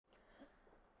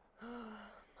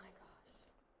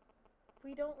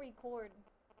We don't record.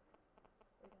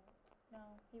 We don't. No,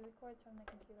 he records from the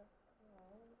computer.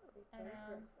 I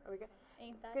know. Are we good?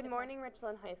 Ain't that Good depressing? morning,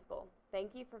 Richland High School.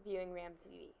 Thank you for viewing RAM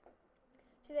TV.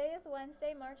 Today is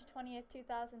Wednesday, March 20th,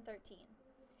 2013.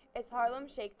 It's Harlem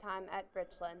Shake time at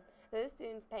Richland. Those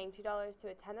students paying $2 to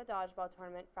attend the dodgeball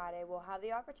tournament Friday will have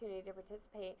the opportunity to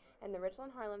participate in the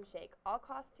Richland Harlem Shake. All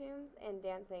costumes and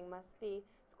dancing must be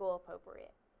school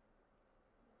appropriate.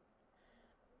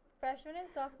 Freshman and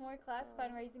sophomore class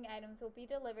fundraising items will be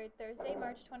delivered Thursday,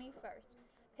 March 21st.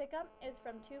 Pickup is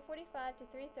from 2:45 to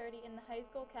 3:30 in the high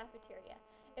school cafeteria.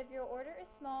 If your order is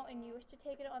small and you wish to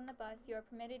take it on the bus, you are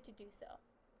permitted to do so.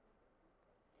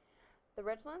 The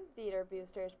Richland Theater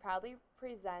Boosters proudly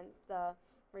presents the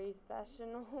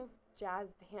Recessionals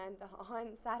Jazz Band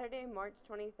on Saturday, March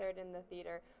 23rd in the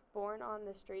theater. Born on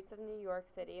the streets of New York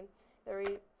City,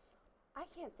 I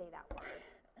can't say that word.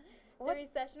 The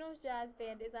Recessionals Jazz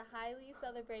Band is a highly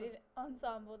celebrated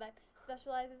ensemble that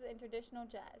specializes in traditional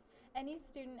jazz. Any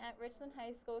student at Richland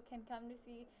High School can come to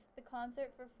see the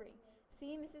concert for free.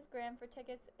 See Mrs. Graham for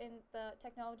tickets in the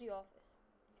technology office.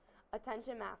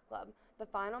 Attention Math Club. The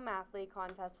final Math League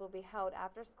contest will be held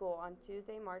after school on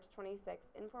Tuesday, March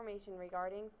 26th. Information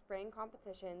regarding spring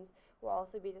competitions will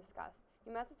also be discussed.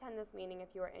 You must attend this meeting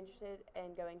if you are interested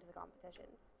in going to the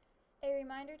competitions. A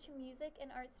reminder to music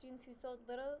and art students who sold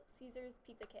Little Caesars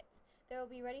pizza kits. They will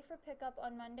be ready for pickup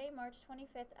on Monday, March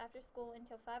 25th after school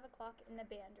until 5 o'clock in the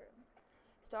band room.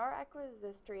 Star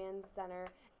Equestrian Center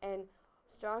in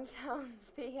Johnstown,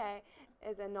 PA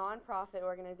is a non-profit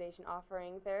organization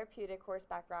offering therapeutic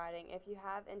horseback riding. If you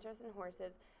have interest in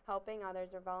horses, helping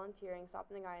others, or volunteering, stop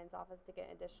in the guidance office to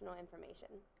get additional information.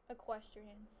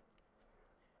 Equestrians.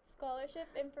 Scholarship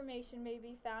information may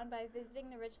be found by visiting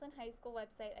the Richland High School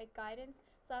website at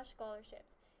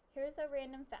guidance/scholarships. Here's a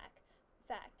random fact.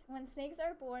 When snakes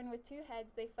are born with two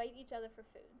heads, they fight each other for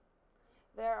food.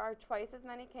 There are twice as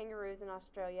many kangaroos in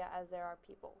Australia as there are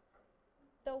people.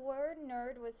 The word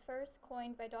nerd was first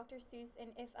coined by Dr. Seuss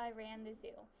in If I Ran the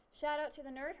Zoo. Shout out to the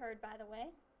nerd herd, by the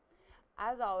way.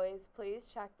 As always, please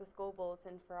check the school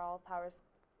bulletin for all Power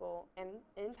School and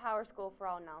in Power School for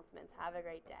all announcements. Have a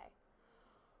great day.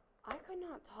 I could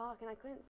not talk and I couldn't